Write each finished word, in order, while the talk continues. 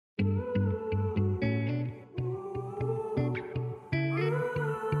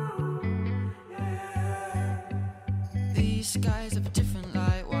skies of a different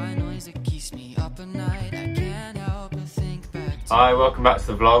light, why noise that keeps me up at night? I can't help but think back to... Hi, welcome back to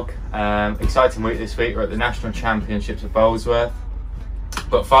the vlog. Exciting week this week. We're at the National Championships at Bolesworth.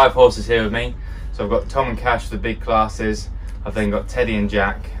 Got 5 horses here with me. So I've got Tom and Cash for the big classes. I've then got Teddy and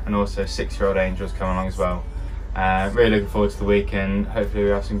Jack, and also 6-year-old Angels coming along as well. Really looking forward to the weekend. Hopefully we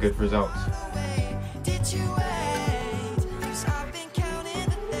have some good results.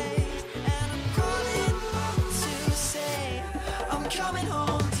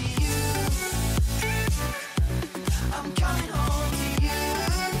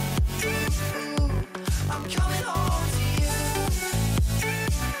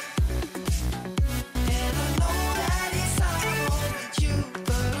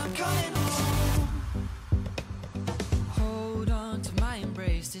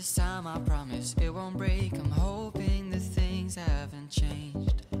 This time I promise it won't break. I'm hoping that things haven't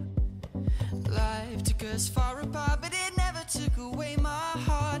changed. Life took us far apart, but it never took away my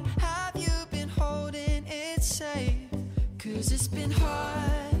heart. Have you been holding it safe? 'Cause it's been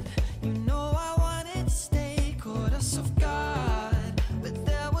hard. You know I wanted to stay, caught us off guard, but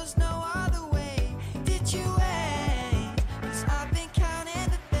there was no other way. Did you wait? 'Cause I've been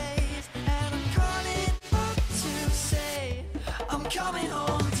counting the days, and I'm calling up to say I'm coming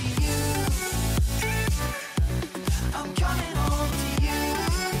home.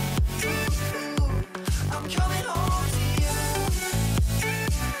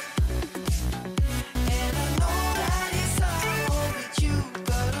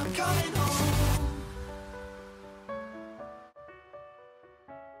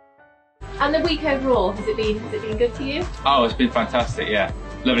 And the week overall, has it been good for you? Oh, it's been fantastic, yeah.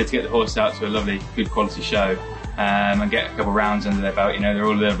 Lovely to get the horse out to a lovely, good quality show and get a couple of rounds under their belt. You know, they're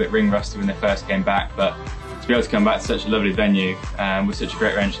all a little bit ring rusty when they first came back, but to be able to come back to such a lovely venue with such a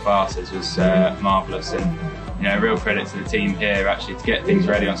great range of classes was marvellous. And you know, real credit to the team here actually to get things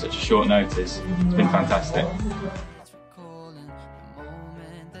ready on such a short notice. It's been fantastic.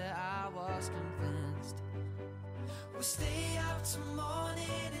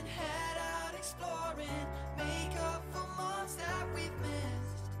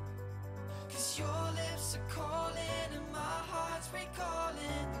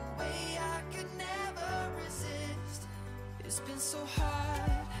 It's been so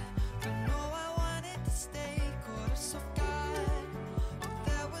hard, but no, I wanted to stay, caught us off guard, but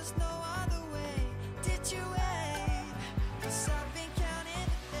there was no other way. Did you wait? 'Cause I've been counting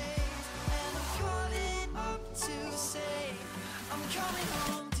the days, and I'm calling up to say I'm coming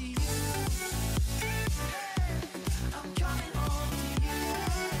home to you. I'm coming home to you.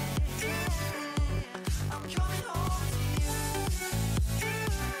 I'm coming home to you.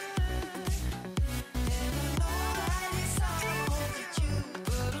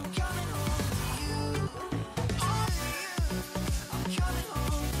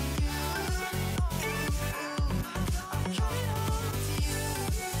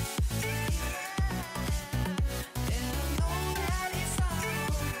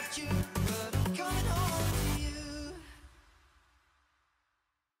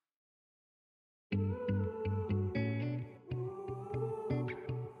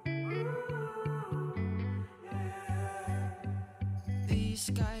 These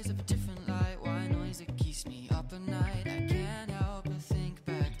skies of a different light, why noise that keeps me up at night? I can't help but think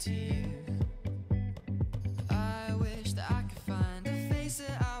back to you. I wish that I could find a face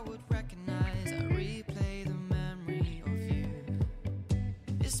that I would recognize. I replay the memory of you.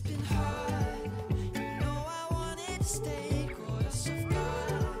 It's been hard, you know I wanted to stay, caught us off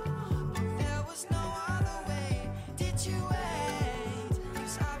guard, but there was no other way. Did you wait?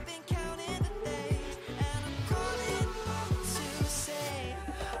 'Cause I've been counting the days, and I'm calling up to say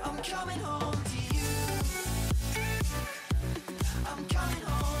I'm coming home to you. I'm coming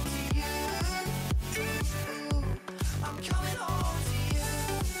home to you. I'm coming home to you.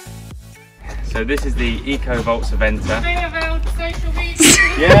 So this is the Eco Volts Eventer. Been about social media.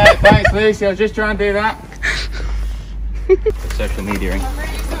 Yeah, thanks Lucy, I was just trying to do that. Social media. I'm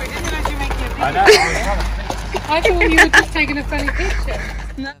really sorry, I didn't realise you were making a video. I know, I thought you were just taking a funny picture.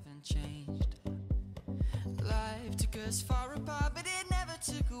 No. Haven't changed. Life took us far apart, but it never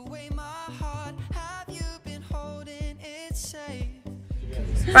took away my heart. Have you been holding it safe?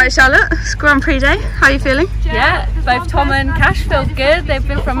 Right, Charlotte, it's Grand Prix day. How are you feeling? Yeah, both Tom and Cash feel good. They've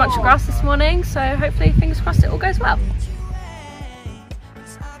been for a much grass this morning, so hopefully, fingers crossed, it all goes well.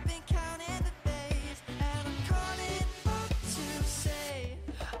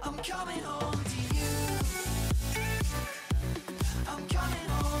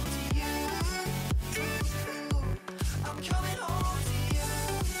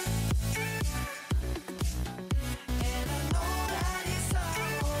 And I know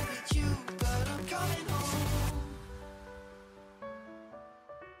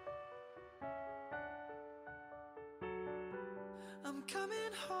I'm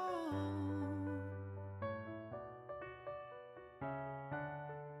coming home.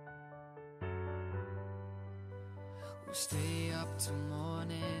 We'll stay up till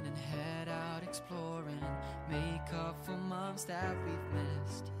morning and head out exploring, make up for months that we've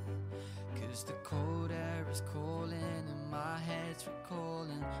missed. 'Cause the cold air is calling and my head's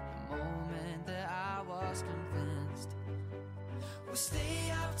recalling the moment that I was convinced. We'll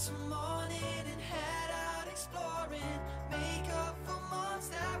stay up till morning and head out exploring, make up for months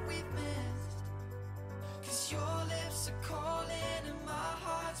that we've missed. 'Cause your lips are calling and my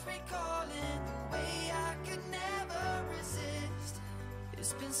heart's recalling the way I could never resist.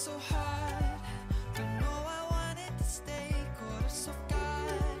 It's been so hard, I know I wanted to stay, caught us off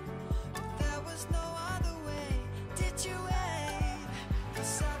guard, but there was no other way. Did you wait?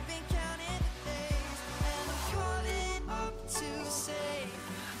 'Cause I've been counting the days, and I'm calling up to say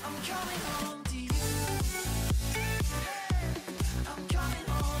I'm coming home to you. I'm coming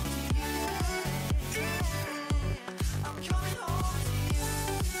home to you. I'm coming home to you.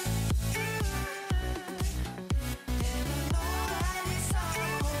 And I know that it's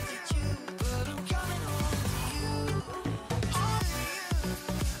hard with you, but I'm coming home to you.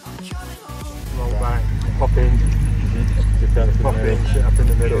 I'm coming home. Roll back, pop in, pop in, sit up in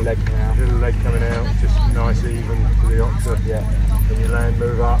the middle, little leg coming out, just nice even to the octa. Yeah. Then you land,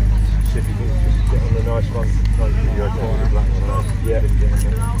 move up, see if you can just get on the nice one. Yeah.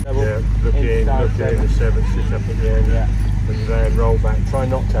 Look in, the seventh, sit up again. Yeah. Then you land, roll back. Try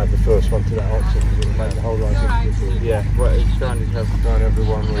not to have the first one to that octa because it will make the whole line difficult. Yeah, well, it's trying to have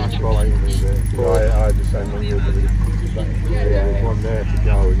everyone with rolling a little bit. I had the same one you did. There's one there to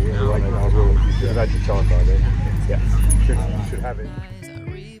go, and you should have had your time by then. Yeah, you should have it. I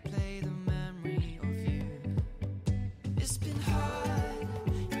replay the memory of you. It's been hard,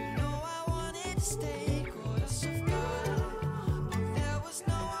 you know I wanted to stay, caught us off guard, but there was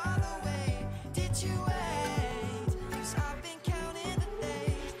no other way. Did you wait? 'Cause I've been counting the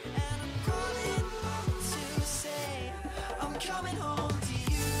days, and I'm calling up to say I'm coming home to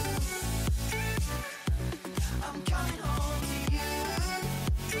you. I'm coming home to you.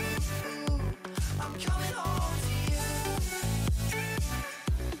 I'm coming home to you.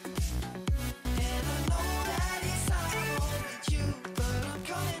 And I know that it's hard with you, but I'm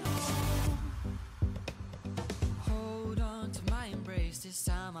coming home. Hold on to my embrace this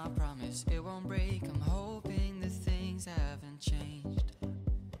time, I promise it won't break. I'm hoping that things haven't changed.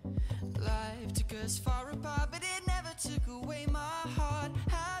 Life took us far apart, but it never took away my heart.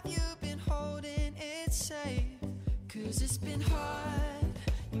 Have you been holding it safe? 'Cause it's been hard,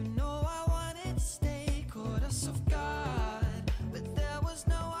 you know I wanted to stay, caught us off guard, but there was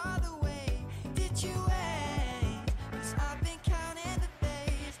no other way. Did you wait? 'Cause I've been counting the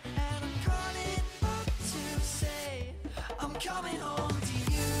days, and I'm calling up to say I'm coming home to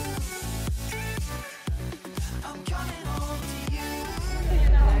you. I'm coming home to you.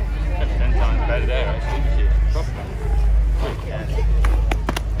 That's 10 times better there, actually.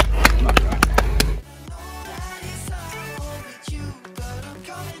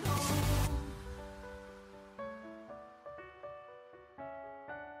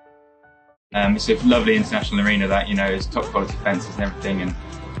 It's a lovely international arena that, you know, is top quality fences and everything, and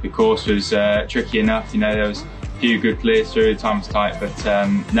the course was tricky enough, you know, there was a few good clears through, the time was tight, but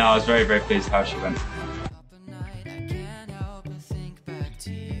no, I was very, very pleased how she went.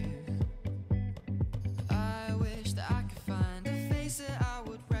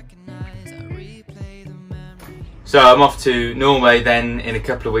 So I'm off to Norway then in a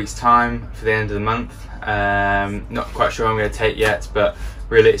couple of weeks' time for the end of the month. Not quite sure what I'm going to take yet, but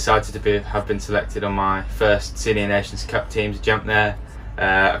really excited to have been selected on my first Senior Nations Cup team to jump there.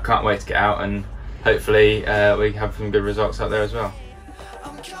 I can't wait to get out, and hopefully we have some good results out there as well.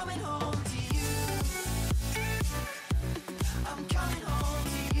 I'm coming home to you. I'm coming home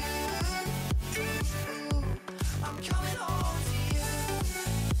to you. I'm coming home to you.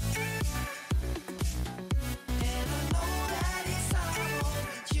 And I know that it's hard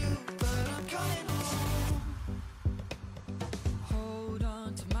with you, but I'm coming home. Hold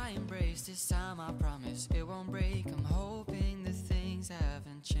on to my embrace this time, I promise it won't break. I'm hoping that things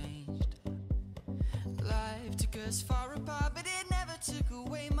haven't changed. Life took us far apart, but it never took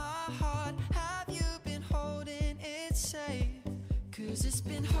away my heart. Have you been holding it safe? 'Cause it's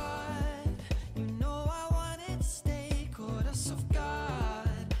been hard.